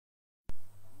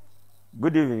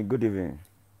Good evening, good evening.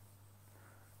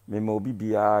 Me mo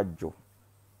bibia jo.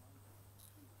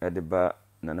 Edeba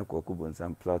nana kweku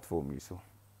bonsam platform so.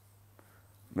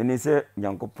 Me ni se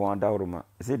Nyankopon adawroma.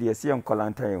 Se de se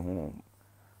enkolanta ye ho.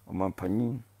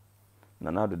 Omampanyin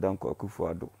nana do dan kweku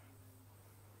ado.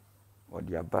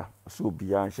 Odi aba so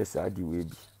obia nhye sa adi we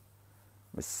bi.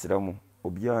 Mesrɛ mo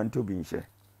obia ntobi nhye.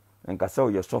 Nkasa wo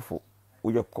ye sofo,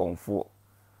 wo ye akonfoo.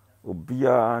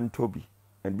 Obia ntobi.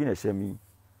 And bi na hye mi.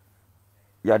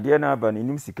 Yade na aba ni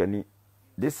nim sikani.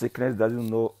 This sickness doesn't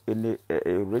know any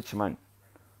a rich man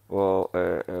or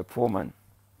a poor man.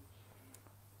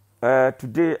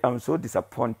 Today I'm so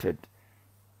disappointed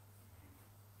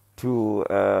to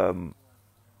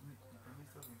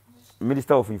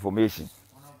Minister of Information,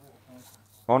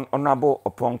 Honorable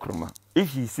Oponkroma.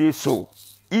 If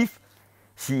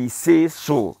she says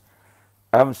so,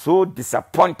 I'm so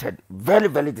disappointed, very,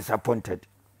 very disappointed.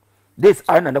 This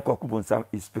Ananda Kweku Bonsam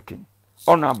is speaking.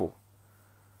 Honorable.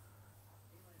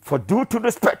 For due to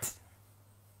respect.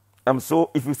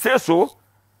 So if you say so,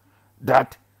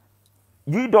 that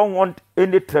you don't want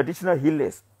any traditional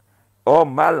healers or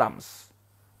malams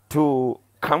to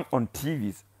come on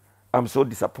TVs, I'm so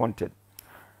disappointed.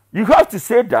 You have to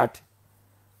say that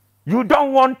you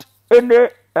don't want any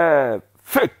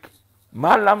fake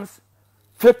malams,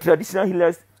 fake traditional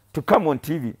healers to come on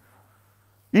TV.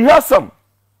 You have some.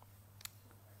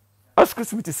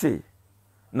 Excuse me to say,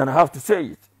 and I have to say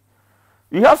it.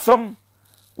 You have some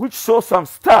which show some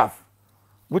stuff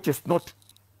which is not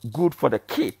good for the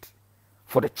kid,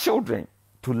 for the children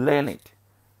to learn it.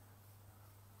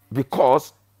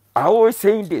 Because I always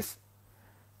saying this,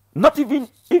 not even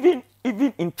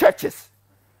in churches.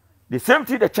 The same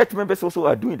thing the church members also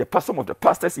are doing, some of the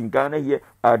pastors in Ghana here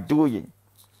are doing.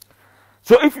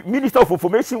 So if Minister of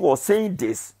Information was saying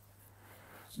this,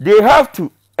 they have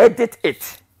to edit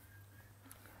it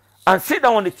and sit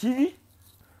down on the TV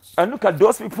and look at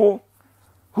those people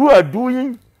who are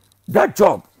doing that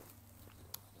job.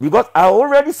 Because I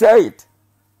already said it,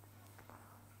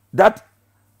 that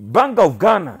Bank of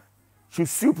Ghana should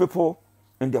sue people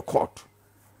in the court.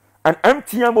 And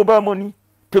MTN mobile money,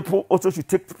 people also should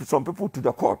take some people to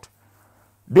the court.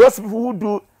 Those people who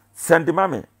do send the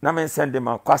money, na send them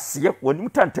when you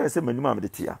can't tell them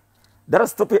that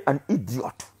is stop an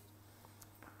idiot.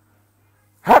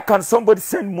 How can somebody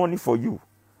send money for you?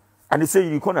 And they say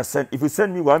you're gonna send. If you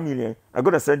send me 1 million, I'm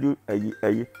gonna send you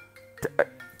 200.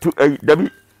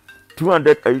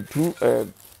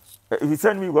 If you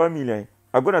send me 1 million,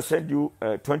 I'm gonna send you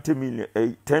 20 million,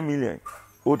 10 million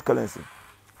old currency.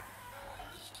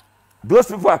 Those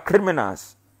people are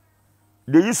criminals.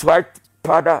 They use white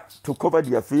powder to cover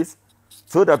their face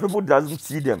so that people doesn't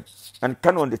see them and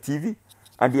come on the TV.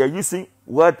 And they are using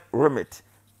word remit.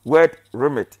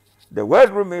 The word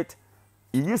remit,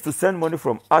 he used to send money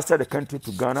from outside the country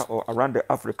to Ghana or around the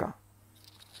Africa.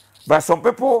 But some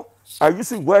people are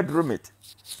using word remit,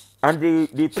 and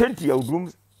they paint their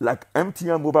rooms like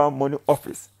MTN mobile money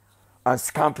office and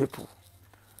scam people.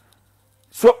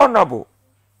 So honorable,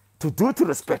 to do to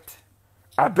respect,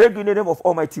 I beg in the name of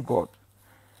Almighty God,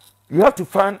 you have to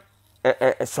find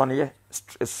a sunniest,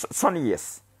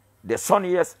 the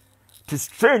sunniest to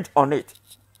strange on it.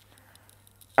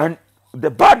 And the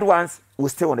bad ones will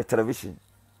stay on the television.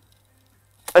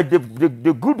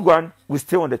 The good one will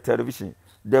stay on the television.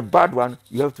 The bad one,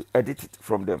 you have to edit it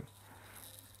from them.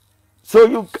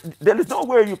 So there is no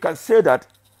way you can say that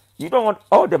you don't want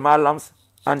all the malams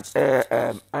and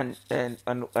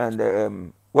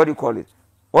what do you call it?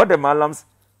 All the malams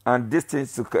and these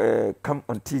things to come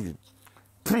on TV.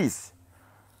 Please.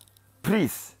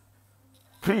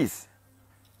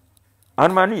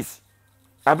 On my knees,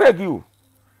 I beg you.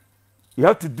 You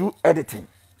have to do editing.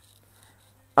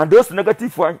 And those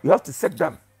negative ones, you have to set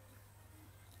them.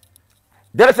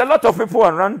 There is a lot of people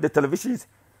around the televisions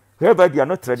whereby they are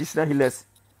not traditional healers.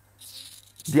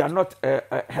 They are not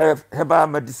herbal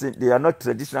medicine. They are not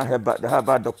traditional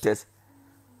herbal doctors.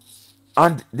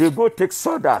 And they go take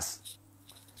sawdust,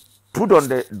 put on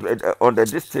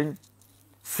this thing,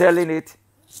 selling it,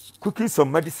 cooking some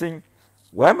medicine.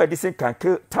 Why medicine can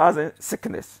kill 1,000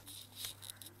 sickness.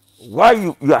 Why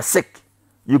you are sick,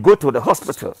 you go to the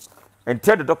hospital and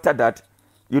tell the doctor that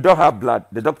you don't have blood.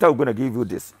 The doctor is going to give you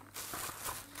this.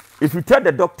 If you tell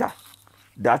the doctor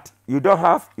that you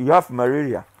have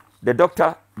malaria, the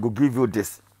doctor will give you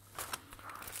this.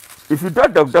 If you tell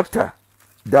the doctor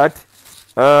that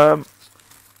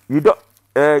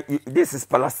this is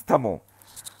paracetamol,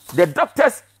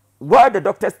 why the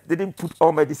doctors didn't put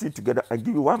all medicine together and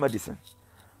give you one medicine,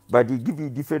 but they give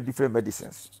you different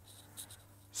medicines.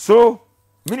 So,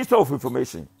 Minister of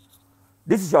Information,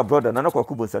 This is your brother, Nana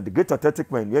Kwaku Bonsam, the great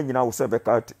athletic man. You know,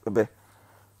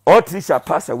 all three shall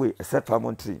pass away except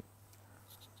Palm tree.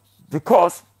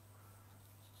 Because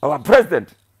our president,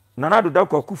 Nana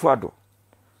Kwaku Akufo-Addo,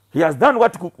 he has done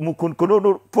what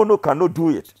Pono cannot do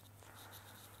it.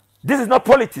 This is not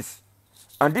politics,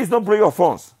 and this is not blowing of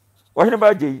funds. Why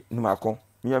anybody Numako,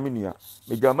 Miaminia,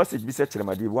 make your message be set to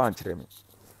my dear one tremmy.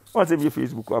 Once every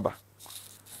Facebook over.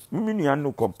 Minia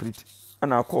no complete,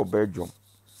 and I'll call Belgium.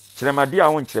 Tremadi, I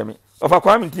won't tremmy. Of a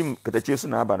crime team, Catachus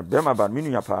and Aban, Bemaban,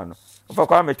 Minia Pano. Of a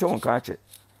crime, a tone catch it.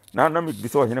 Now, let me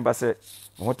before he never said,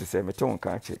 I want to say, a tone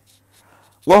catch it.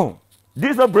 Well,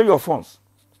 this is not blowing of funds.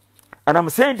 And I'm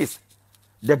saying this,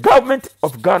 the government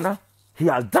of Ghana, he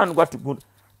has done what good.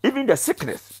 Even the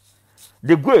sickness,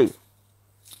 the way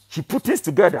she put things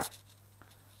together.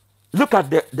 Look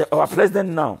at our president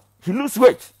now. He lose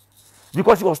weight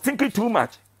because he was thinking too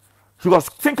much. He was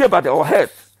thinking about our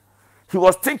health. He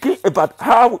was thinking about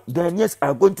how Ghanaians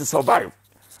are going to survive.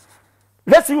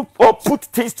 Let's you all put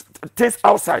things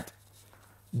outside.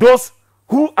 Those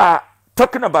who are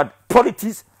talking about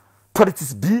politics,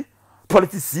 politics B,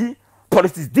 politics C,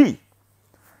 politics D.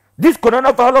 This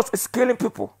coronavirus is killing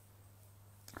people.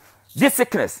 This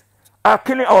sickness are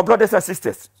killing our brothers and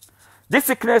sisters. This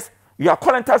sickness, you are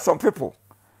quarantined some people.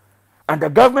 And the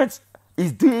government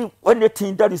is doing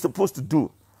anything that is supposed to do.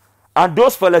 And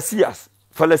those fallacies,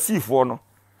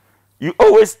 you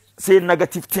always say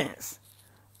negative things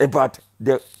about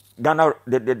the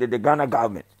Ghana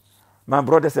government. My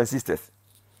brothers and sisters,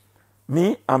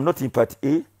 me, I'm not in party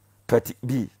A, party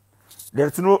B.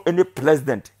 There's no any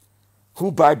president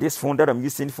who buy this phone that I'm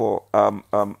using for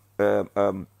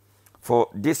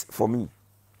me.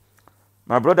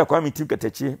 My brother Kwame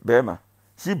Tim Bema,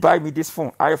 he buy me this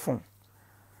phone, iPhone,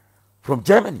 from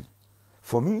Germany,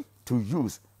 for me to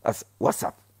use as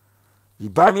WhatsApp. He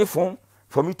buy me a phone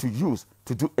for me to use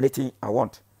to do anything I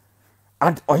want.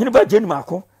 And Ohineba Jane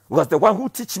Marco was the one who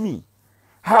teach me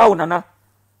how Nana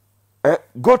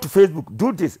go to Facebook,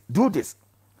 do this.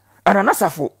 And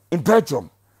Anasafo in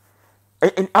Belgium,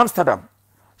 in Amsterdam,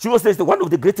 she was one of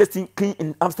the greatest king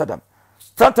in Amsterdam.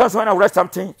 Sometimes when I write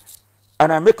something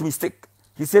and I make a mistake,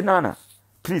 he said, Nana,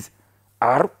 please,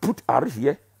 R put R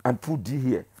here and put D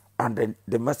here, and then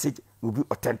the message will be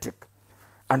authentic.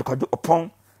 And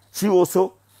upon, she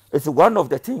also is one of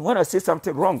the things, when I say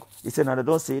something wrong, he said, Nana,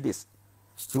 don't say this.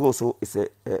 She also is a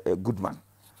good man.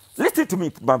 Listen to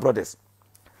me, my brothers.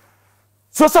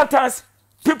 So sometimes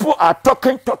people are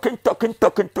talking.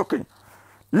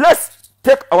 Let's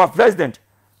take our president,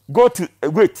 go to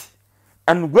wait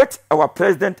our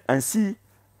president and see.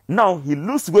 Now he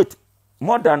lose weight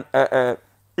more than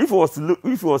if he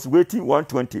was weighing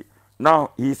 120.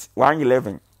 Now he's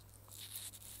 111.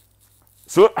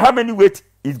 So how many weight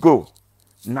is go?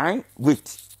 9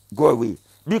 weight go away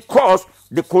because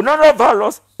the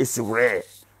coronavirus is rare.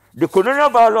 The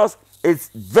coronavirus is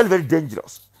very, very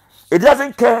dangerous. It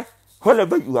doesn't care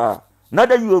wherever you are.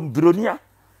 Neither you are billionaire,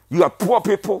 you are poor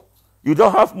people, you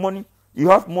don't have money, you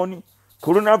have money.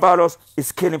 Coronavirus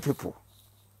is killing people.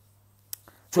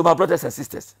 So my brothers and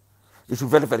sisters, you should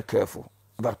be very, very careful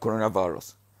about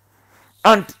coronavirus.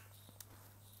 And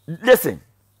listen,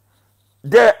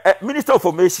 the Minister of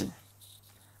Information,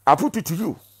 I put it to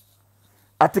you.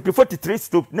 Article 43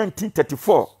 stop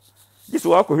 1934. This is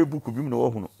what I book of him.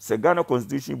 The Ghana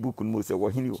Constitution book no say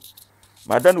wahini.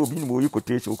 Madam will be no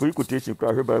quotation, quotation,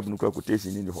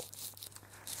 quotation in the hall.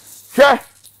 Here,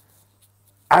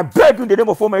 I beg in the name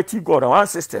of Almighty God and our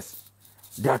ancestors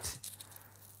that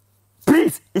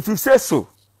please, if you say so,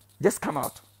 just come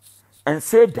out and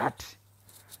say that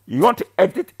you want to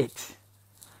edit it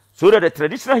so that the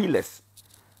traditional healers,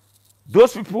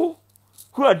 those people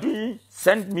who are doing,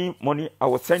 send me money, I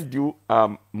will send you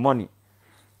money.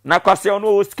 Now, because you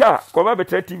know, Oscar, come over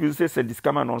to TV, say, send this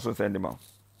camera and also send them out.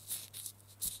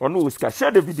 Or no, Oscar,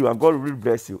 share the video and God will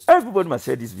bless you. Everybody must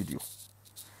share this video.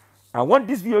 I want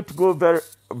this video to go very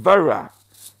viral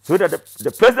so that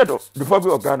the president of the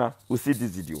Republic of Ghana will see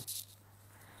this video.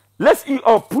 Let's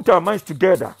all put our minds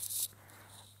together.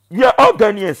 We are all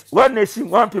Ghanaians, one nation,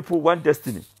 one people, one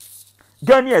destiny.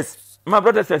 Ghanaians, my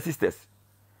brothers and sisters,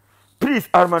 please,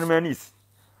 Armanianis,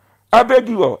 I beg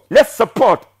you all, let's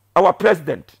support our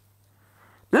president.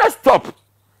 Let's stop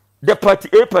the party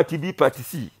A, party B, party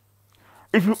C.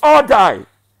 If you all die,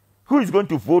 who is going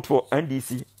to vote for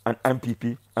NDC and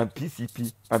MPP and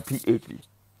PCP and PAP?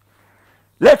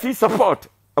 Let's support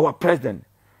our president.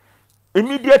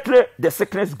 Immediately the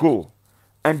sickness go,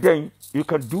 and then you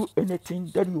can do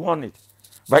anything that you want it.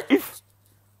 But if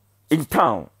in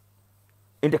town,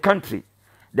 in the country,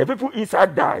 the people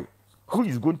inside die, who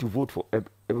is going to vote for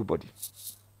everybody?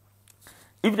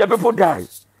 If the people die,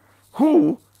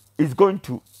 who is going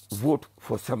to vote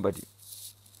for somebody?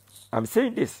 I'm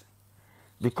saying this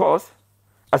because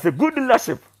as a good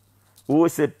leadership, we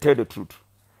always say tell the truth.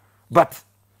 But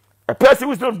a person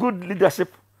who is not good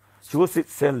leadership, she will say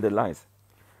tell the lies.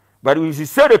 But if you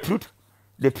say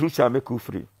the truth shall make you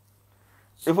free.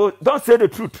 If you don't say the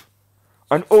truth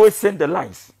and always send the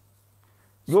lies,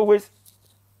 you always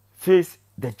face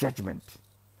the judgment.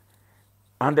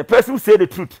 And the person who say the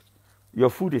truth, your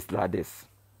food is like this.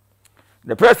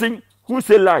 The person who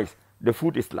say lies, the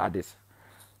food is like this.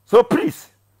 So please,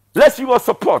 let's you all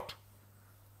support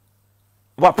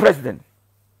our president.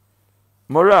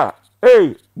 Mora,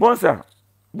 hey,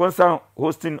 bonsam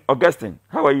hosting Augustine,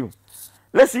 how are you?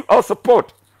 Let's you all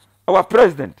support our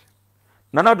president,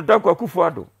 Nana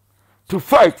Akonfoo, to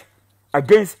fight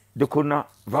against the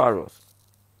coronavirus.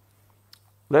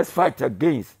 Let's fight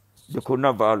against the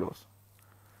coronavirus.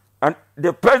 And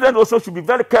the president also should be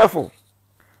very careful.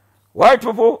 White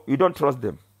people, you don't trust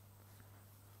them.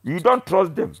 You don't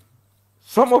trust them.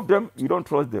 Some of them, you don't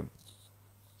trust them.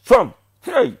 Some,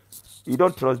 hey, you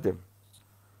don't trust them.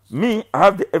 Me, I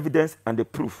have the evidence and the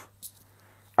proof.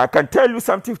 I can tell you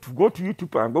something to go to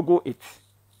YouTube and go it.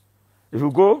 If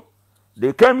you go,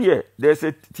 they come here. There's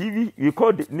a TV, you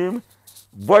call the name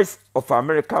Voice of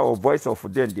America or Voice of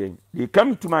them. They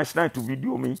come to my shrine to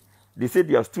video me. They say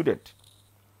they are students.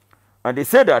 And they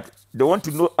say that they want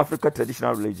to know African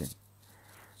traditional religion.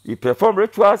 He perform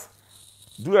rituals,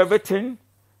 do everything.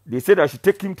 They said I should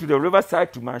take him to the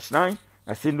riverside to my shrine.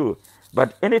 I said no.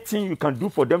 But anything you can do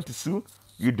for them to sue,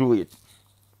 you do it.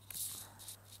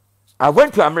 I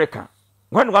went to America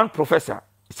when one professor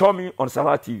saw me on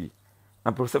Salah TV,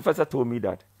 and professor told me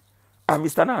that,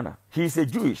 Mr. Nana, he is a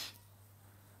Jewish.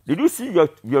 Did you see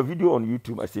your video on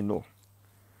YouTube? I said no.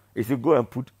 He said go and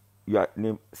put your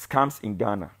name, Scams in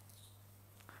Ghana.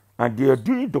 And they are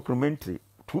doing documentary,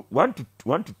 1 to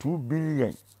 2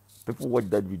 billion people watch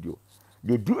that video.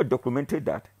 They do a documentary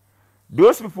that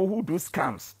those people who do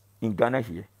scams in Ghana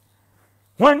here,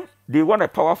 when they want a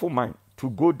powerful mind to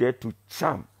go there to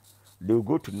charm, they will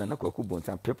go to Nana Kweku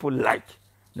Bonsam. People like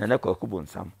Nana Kweku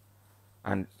Bonsam,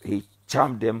 and he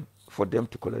charmed them for them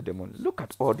to collect the money. Look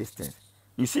at all these things.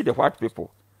 You see the white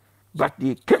people, but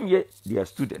they came here, they are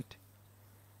students.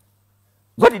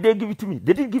 What did they give it to me?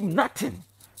 They didn't give nothing.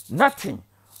 Nothing.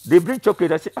 They bring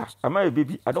chocolate. I say, am I a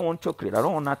baby? I don't want chocolate. I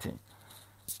don't want nothing.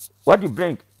 What do you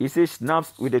bring? He says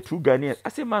schnapps with the 2 Ghanaians. I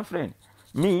say, my friend,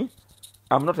 me,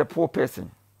 I'm not a poor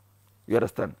person. You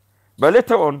understand? But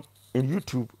later on, in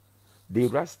YouTube, they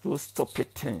write those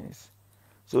stupid things.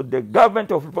 So the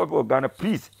government of the Republic of Ghana,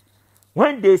 please,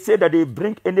 when they say that they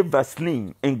bring any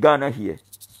Vaseline in Ghana here,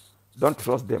 don't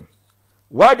trust them.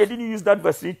 Why they didn't use that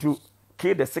Vaseline to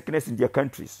kill the sickness in their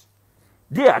countries?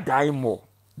 They are dying more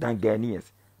than Ghanaians.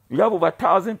 We have over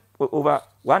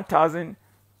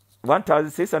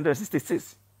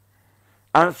 1,666.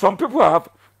 And some people have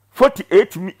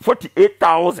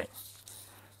 48,000.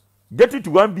 Getting to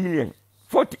 1 billion,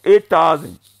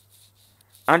 48,000.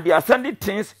 And they are sending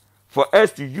things for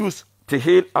us to use to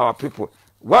heal our people.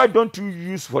 Why don't you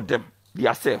use for them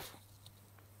yourself?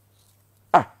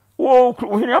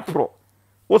 Pro.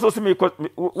 What's also me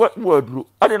what word?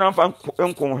 I didn't find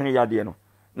Yadi.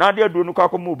 Now they do no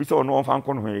move so no fan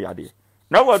con yadi.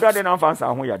 Now what I didn't find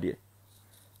some yadi.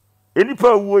 Any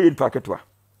per way in Paketwa.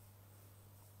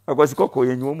 I was Coco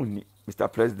in your money, Mr.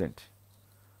 President.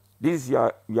 This is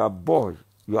your boy,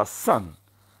 your son,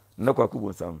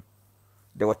 Nokwaku,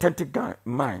 the authentic guy,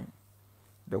 mine,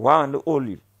 the one and the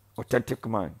only authentic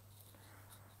man.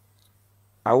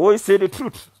 I always say the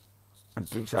truth, and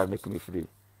truth shall make me free.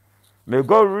 May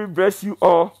God really bless you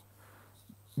all,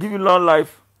 give you long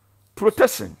life,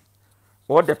 protection.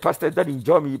 All the pastors that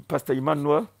enjoy me, Pastor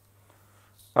Emmanuel,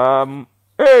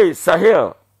 hey,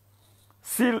 Sahel,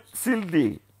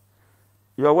 Sildi,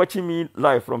 you are watching me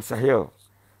live from Sahel.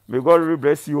 May God really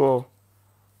bless you all.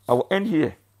 I will end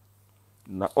here.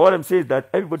 Now, all I'm saying is that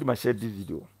everybody must share this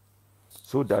video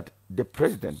so that the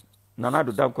president, Nana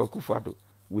Akonfoo,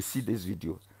 will see this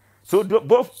video. So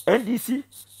both NDC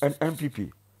and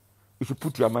MPP, you should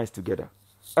put your minds together.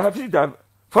 I have seen that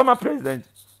former president,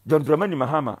 John Dramani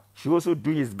Mahama, should also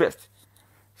do his best,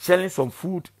 selling some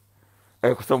food,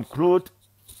 some clothing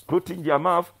in their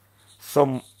mouth,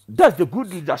 that's the good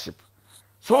leadership.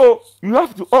 So you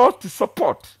have to all to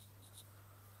support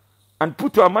and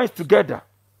put our minds together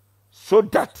so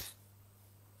that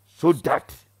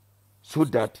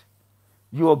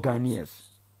you Ghanaians,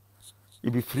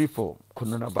 you'll be free from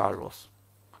coronavirus.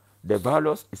 The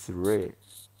virus is real.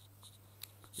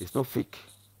 It's not fake.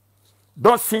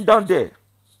 Don't sit down there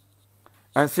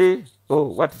and say, Oh,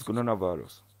 what is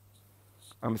coronavirus?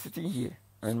 I'm sitting here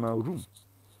in my room.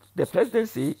 The president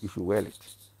say you should wear it.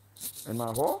 In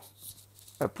my hall,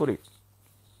 I put it.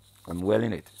 I'm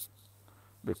wearing it.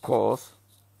 Because,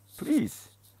 please,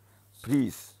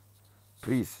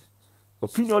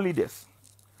 opinion leaders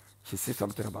should say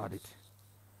something about it.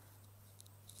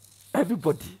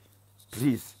 Everybody,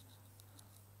 please,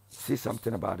 say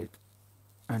something about it.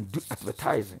 And do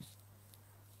advertising.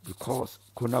 Because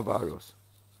coronavirus,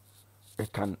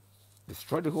 it can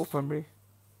destroy the whole family.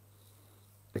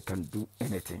 It can do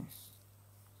anything.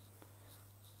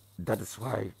 That is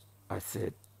why I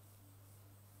said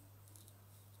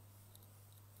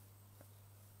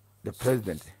the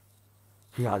president,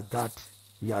 he has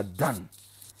done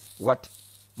what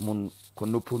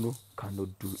Konopono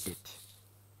cannot do it.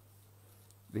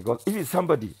 Because if it's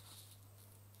somebody,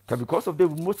 because of the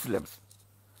Muslims,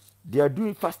 they are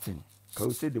doing fasting. Can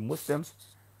we say the Muslims,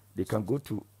 they can go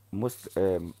to mosque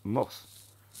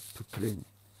to pray.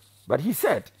 But he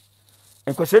said,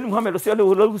 and Muhammad,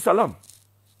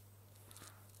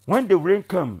 when the rain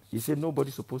comes, he said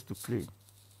nobody's supposed to pray.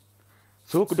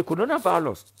 So the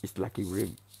coronavirus is like a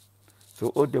rain. So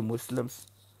all the Muslims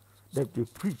that they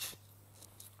preach,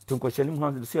 they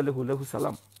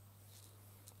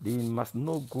must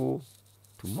not go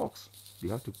to mosques. They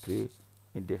have to pray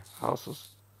in their houses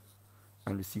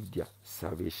and receive their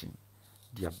salvation,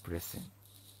 their blessing.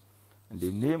 In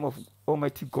the name of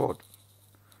Almighty God,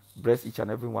 bless each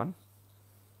and every one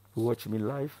who watch me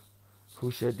live,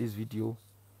 who shared this video.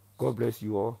 God bless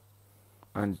you all.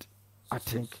 And I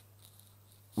think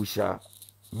we shall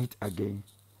meet again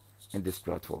in this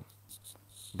platform.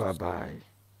 Bye-bye.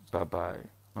 Bye-bye,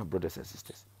 my brothers and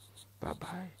sisters.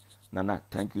 Bye-bye. Nana,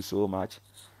 thank you so much.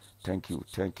 Thank you,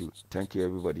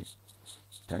 everybody.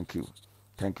 Thank you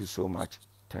so much.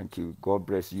 Thank you. God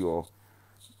bless you all.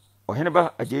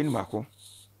 Oheneba Ajay Mako,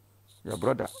 your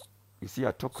brother. You see,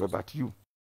 I talk about you.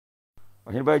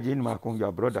 Oheneba Ajay Mako,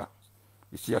 your brother.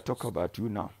 You see, I talk about you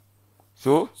now.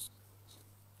 So,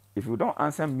 if you don't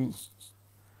answer me,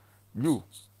 you,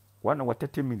 1 hour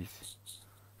 30 minutes,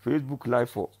 Facebook Live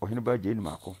for Oheneba Ajay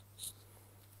Mako,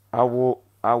 I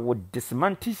will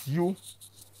dismantle you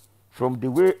from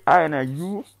the way I and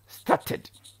you started.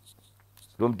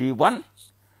 From day one,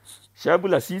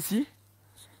 Shabula Sisi,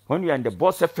 when we are in the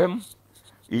Boss FM,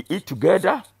 we eat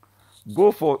together,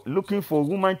 go for looking for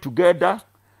women together,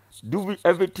 do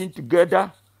everything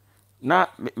together. Now,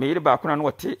 me back on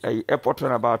what a airport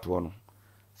about one.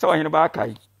 So I in back.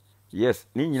 Yes,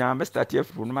 Nina, I start here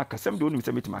from Maka. Some doing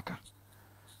with Maka.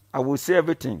 I will say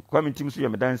everything. Coming to you,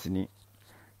 I'm dancing.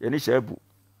 Yanishabu.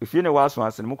 If you know what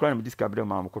once and Mukran discovered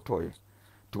Mamma Kotoy.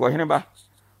 To Wahinaba,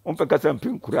 Umpakasam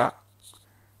Pinkura.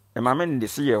 And my men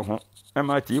this year, and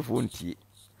my tea won't tea.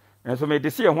 And so may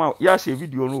this year, yes, a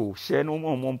video no, share no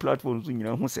more on platforms, you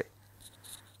know who say.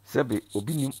 Sabe,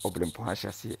 Obinium of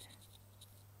Rempohasha say.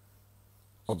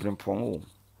 Obrempon,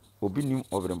 Obinium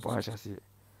of Rempohasha say.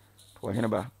 For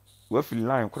Hinaba, we feel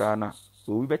line crana,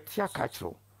 we bet tia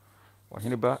catchro. Or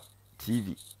Hinaba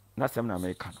TV, not some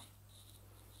American.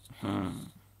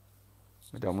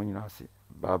 Madame, you know, say,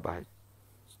 bye bye.